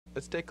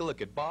Let's take a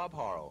look at Bob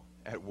Haro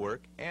at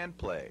work and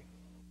play.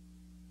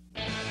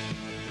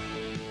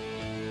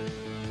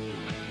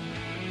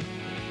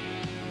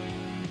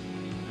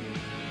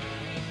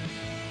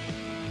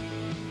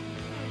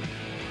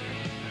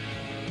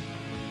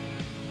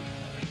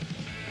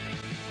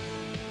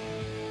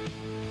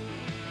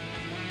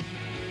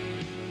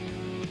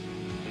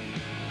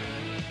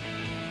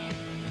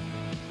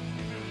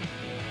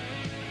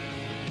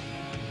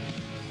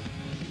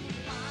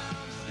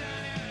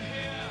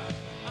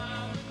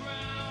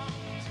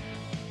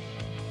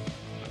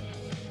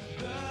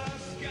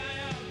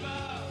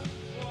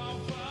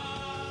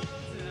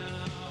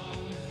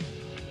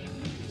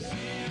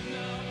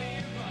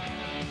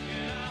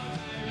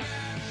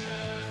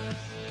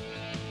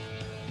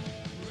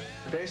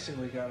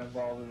 Basically got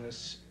involved in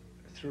this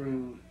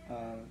through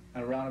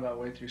a roundabout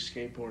way through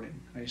skateboarding.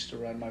 I used to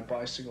ride my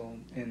bicycle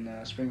in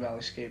Spring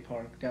Valley Skate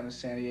Park down in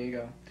San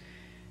Diego,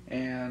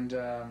 and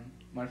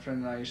my friend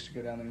and I used to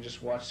go down there and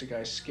just watch the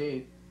guys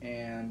skate,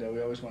 and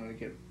we always wanted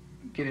to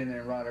get in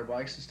there and ride our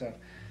bikes and stuff.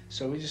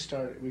 So we just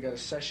started. We got a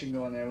session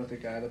going there with the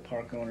guy, the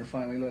park owner.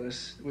 Finally let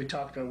us. We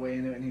talked our way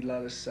into it, and he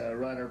let us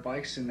ride our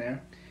bikes in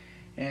there,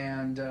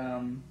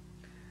 and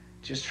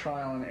just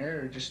trial and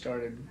error. Just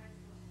started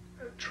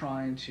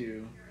trying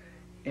to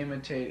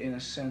imitate, in a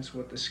sense,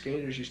 what the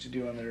skaters used to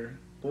do on their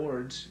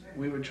boards.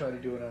 We would try to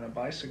do it on a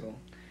bicycle.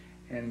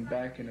 And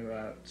back in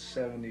about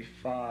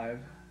 75,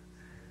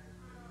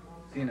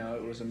 you know,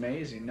 it was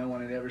amazing. No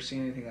one had ever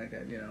seen anything like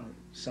that, you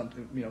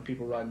know,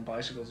 people riding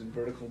bicycles in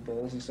vertical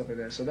bowls and stuff like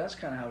that. So that's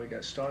kind of how we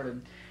got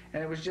started.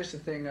 And it was just a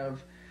thing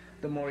of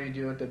the more you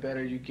do it, the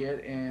better you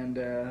get. And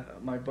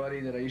my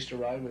buddy that I used to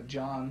ride with,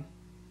 John,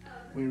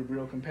 we were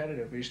real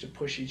competitive. We used to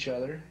push each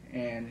other,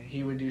 and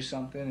he would do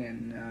something,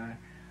 and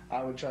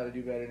I would try to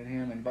do better than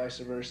him, and vice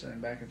versa,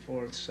 and back and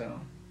forth. So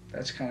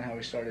that's kind of how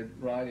we started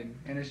riding.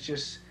 And it's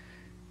just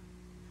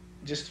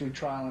through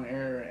trial and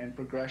error and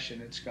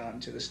progression, it's gotten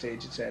to the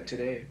stage it's at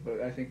today.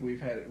 But I think we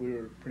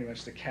were pretty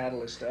much the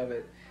catalyst of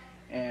it,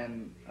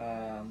 and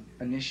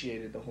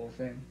initiated the whole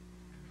thing.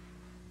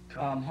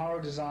 Haro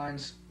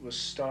Designs was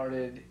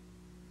started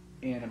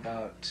in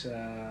about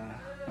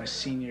my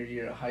senior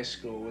year of high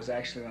school. Was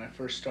actually when I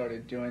first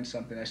started doing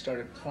something. I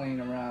started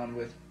playing around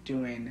with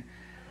doing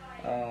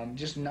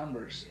just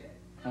numbers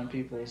on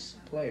people's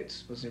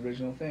plates was the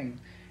original thing.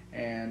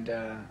 And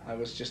I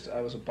was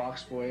a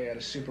box boy at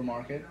a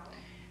supermarket,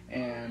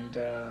 and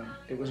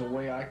it was a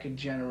way I could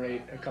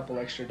generate a couple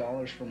extra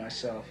dollars for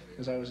myself,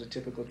 because I was a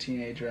typical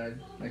teenager.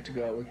 I'd like to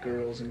go out with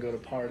girls and go to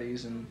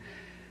parties and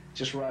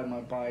just ride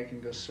my bike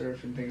and go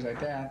surf and things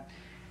like that.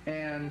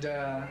 And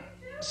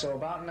so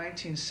about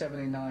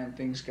 1979,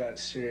 things got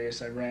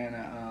serious. I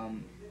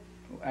ran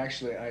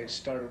actually I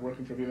started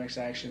working for BMX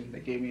Action. They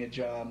gave me a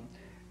job,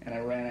 and I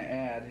ran an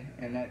ad,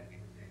 and that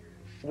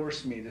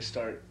forced me to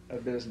start a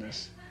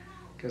business,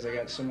 because I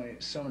got so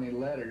many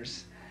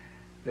letters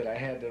that I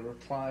had to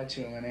reply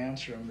to them and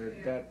answer them,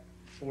 that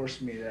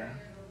forced me to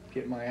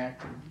get my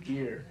active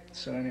gear.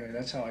 So anyway,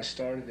 that's how I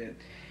started it.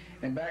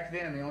 And back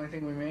then, the only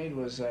thing we made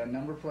was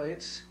number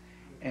plates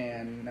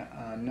and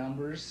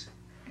numbers.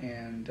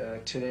 And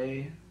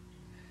today,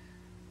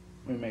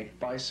 we make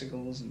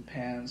bicycles and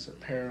pants,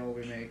 apparel.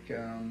 We make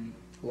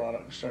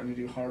we're starting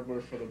to do hardware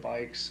for the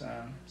bikes.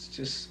 It's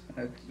just,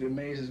 it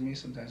amazes me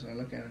sometimes when I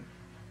look at it.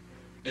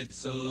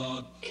 It's a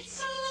lot.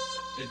 It's a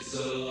lot. It's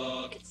a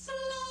lot. It's a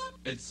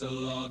lot. It's a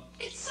lot.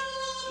 It's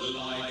a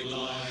lot. Like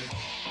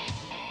life.